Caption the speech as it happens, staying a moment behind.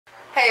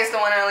Hey, it's the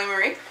one and only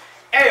Marie.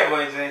 Hey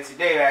boys, and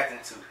today we're acting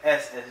to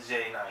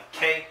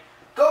SSJ9K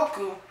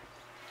Goku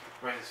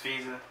versus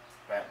Frieza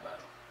rap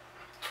battle.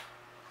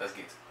 Let's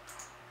get to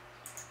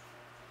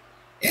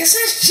it.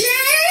 SSJ!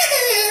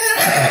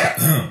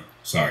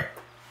 Sorry.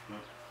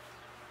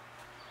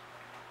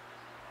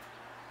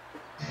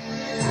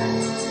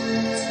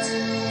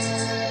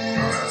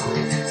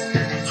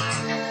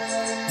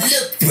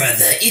 Look,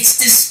 brother, it's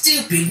the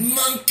stupid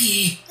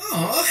monkey.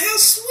 Aw, how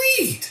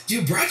sweet.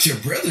 You brought your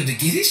brother to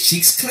get his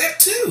cheeks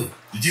clapped too.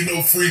 Did you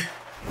know Free?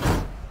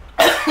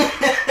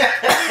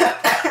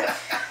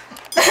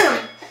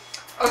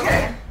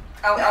 Okay.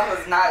 I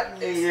was not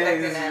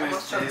expecting that. I'm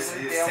struggling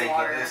with damn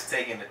water. It's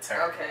taking the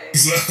turn. Okay.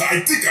 I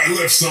think I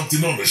left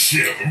something on the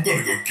ship. I'm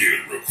gonna go get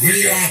it real quick.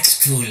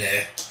 Relax,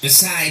 Cooler.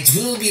 Besides,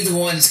 we'll be the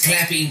ones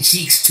clapping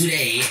cheeks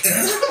today.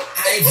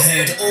 I've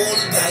heard all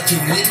about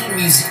your little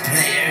music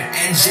player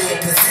and your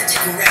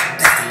pathetic rap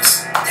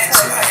battles. That's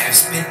why I've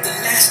spent the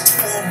last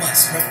 4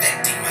 months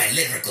perfecting my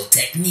lyrical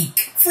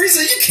technique.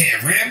 Frieza, you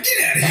can't rap. Get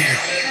out of here.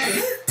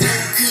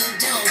 Goku,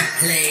 don't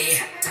play.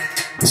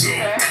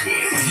 Don't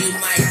play. You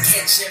might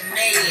catch a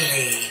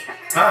melee.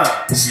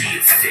 See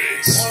your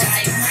face. Or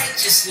I might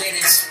just let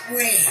it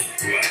spray.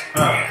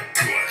 Black.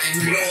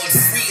 I'm Lord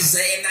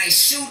Frieza and I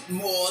shoot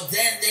more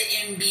than the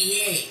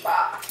NBA.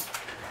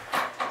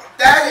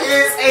 That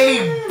is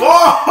a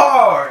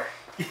bar!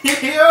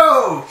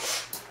 Yo!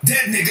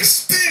 That nigga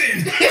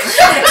spitting.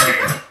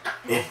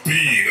 A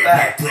being of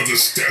my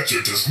brother's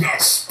stature does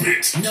not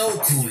spit. No,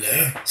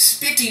 Cooler.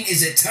 Spitting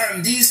is a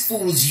term these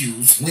fools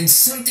use when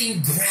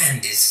something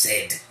grand is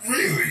said.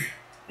 Really?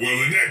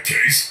 Well, in that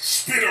case,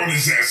 spit on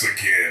his ass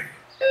again.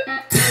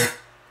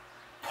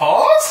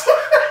 Pause?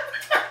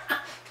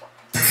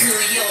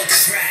 Cool, you're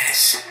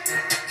trash.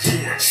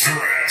 You're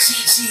trash.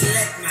 She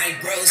let my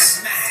bro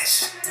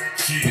smash.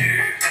 She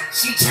did.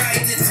 She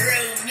tried to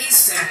throw me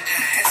some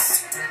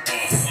ass.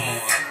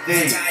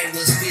 But I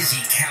was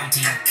busy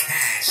counting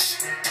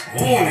cash.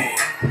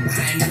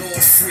 I'm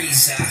Lord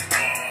Frieza.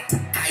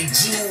 I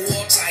do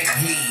what I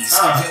please.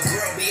 Your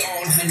girl be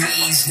on her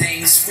knees.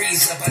 Name's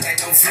Frieza, but I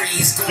don't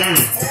freeze. Going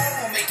to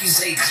fall will make you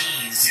say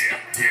cheese.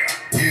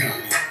 Yeah.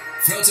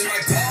 Floating my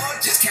paw,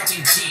 just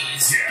counting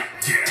cheese.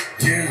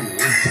 Yeah.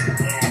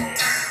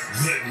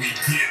 Let me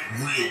get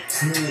real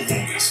cool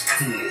on this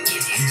fool.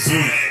 He's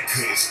mad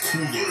cause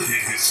Cooler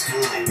hit his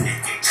girl with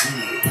the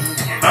tool.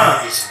 My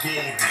brother's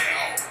gold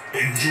now,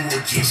 and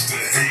you're just a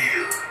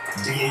hater.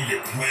 Blow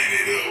your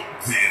planet up,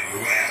 then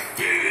laugh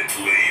at it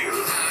later.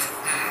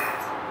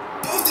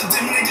 Both of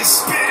them niggas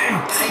spitting.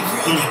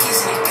 Ironic,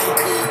 isn't it,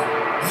 Goku?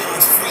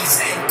 Lord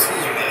Frieza and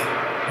Cooler,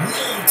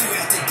 known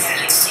throughout the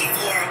galaxy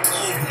for our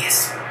coldness,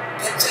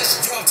 but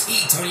just dropped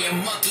heat on your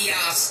monkey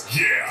ass.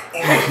 Yeah,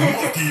 on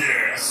your monkey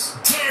ass.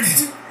 Darn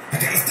it. I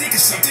gotta think of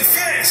something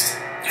fast.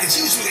 I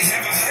usually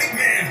have a hype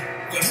man,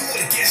 but who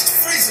would've guessed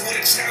Frieza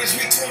would've challenged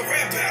me to a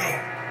rap battle?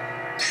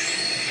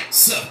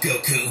 Sup,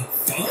 Goku?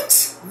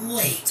 Funks?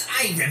 Wait,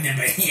 I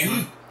remember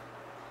him.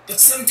 But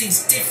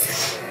something's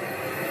different.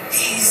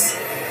 He's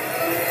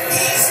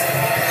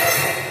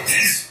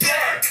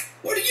back!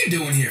 What are you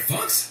doing here,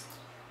 Funks?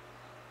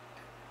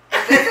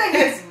 They think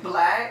he's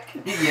black.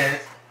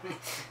 Yes.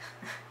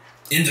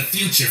 In the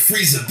future,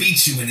 Frieza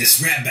beats you in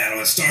this rap battle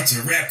and starts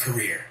a rap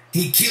career.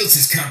 He kills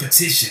his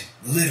competition,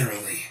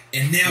 literally.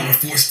 And now we're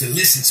forced to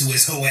listen to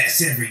his whole ass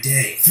every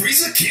day.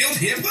 Frieza killed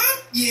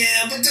hip-hop?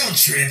 Yeah, but don't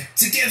trip.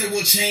 Together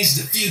we'll change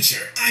the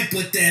future. I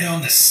put that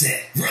on the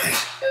set. Right.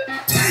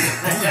 Play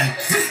it on you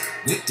quick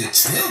with the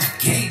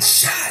 12-gauge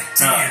shot.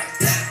 Damn.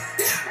 Blah,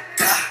 blah,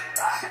 blah.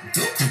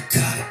 Goku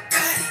got a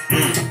body.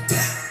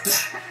 Blah,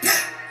 blah,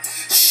 blah.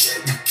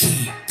 Shouldn't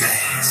keep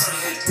ass.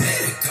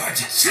 Better guard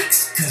your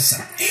cheeks, cause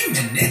I'm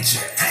aiming at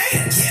your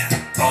ass. Yeah.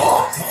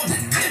 On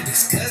the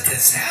nimbus, cause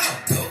that's how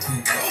Goku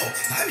roll.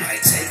 I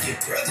might take your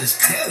brother's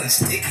tail and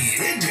stick it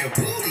in your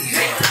booty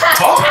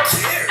hole. Don't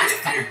care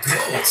if you're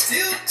gold,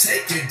 still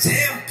take your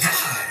damn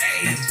pod.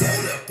 And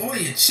load up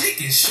on your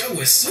chick and show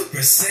a Super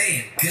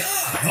Saiyan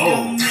God.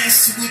 Don't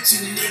mess with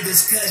you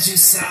niggas cause you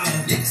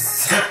soft.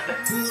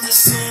 Pull the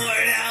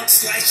sword out,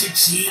 slice your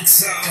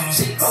cheeks off.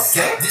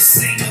 Okay.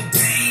 This ain't a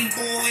pain,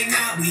 boy,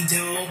 nah, we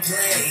don't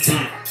play.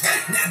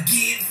 Now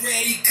get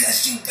ready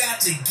cause you about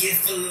to get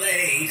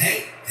filleted.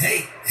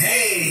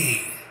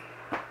 Hey.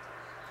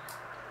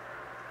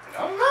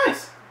 Oh,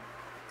 nice.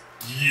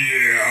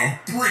 Yeah,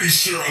 I'm pretty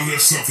sure I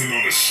left something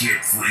on the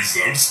ship,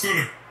 Frieza. I'm just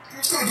gonna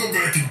go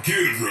back and get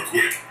it real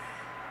quick.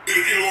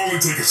 It'll only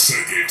take a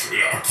second.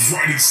 Yeah, it's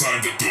right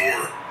inside the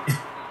door.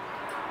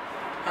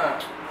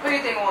 Who do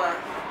you think won?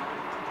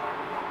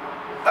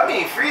 I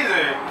mean,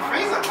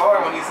 Frieza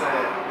hard when he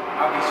said,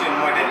 I'll be shooting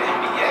more than the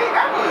NBA.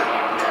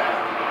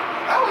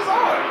 That was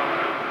hard.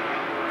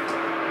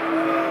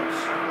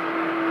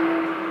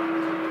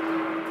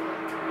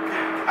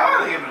 I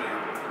would give it to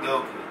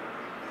Goku.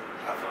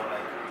 I feel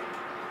like,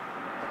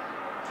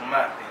 in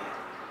my opinion.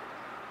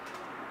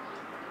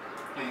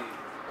 Please.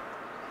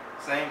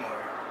 Same or?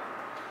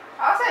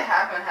 I'll say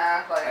half and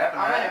half. Like, Half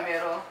and I'm half? in the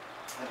middle.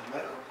 In the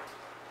middle.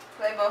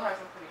 They both have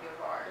some pretty good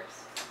bars.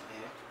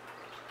 Yeah.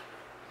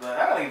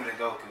 gonna give it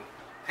to Goku,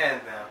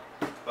 hands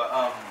down.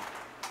 But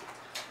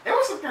there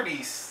was some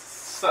pretty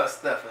sus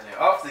stuff in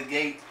there. Off the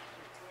gate,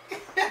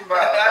 Bro,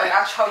 like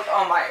I choked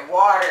on my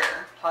water.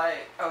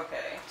 Like,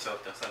 okay.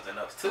 Choked on something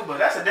else too, but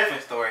that's a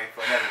different story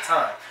for another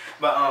time.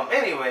 But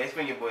anyway, it's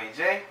been your boy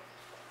Jay.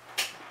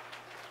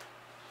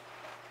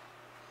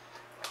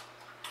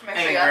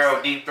 And your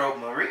girl Deep Throat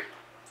Marie.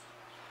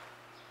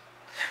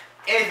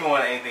 And if you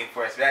want anything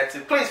for us to react to,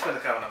 please put a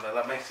comment on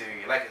below. Make sure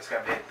you like and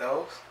subscribe to hit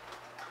those.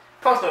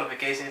 Post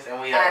notifications, and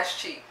we ass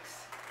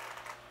cheeks.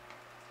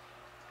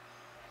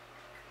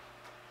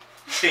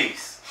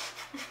 Peace.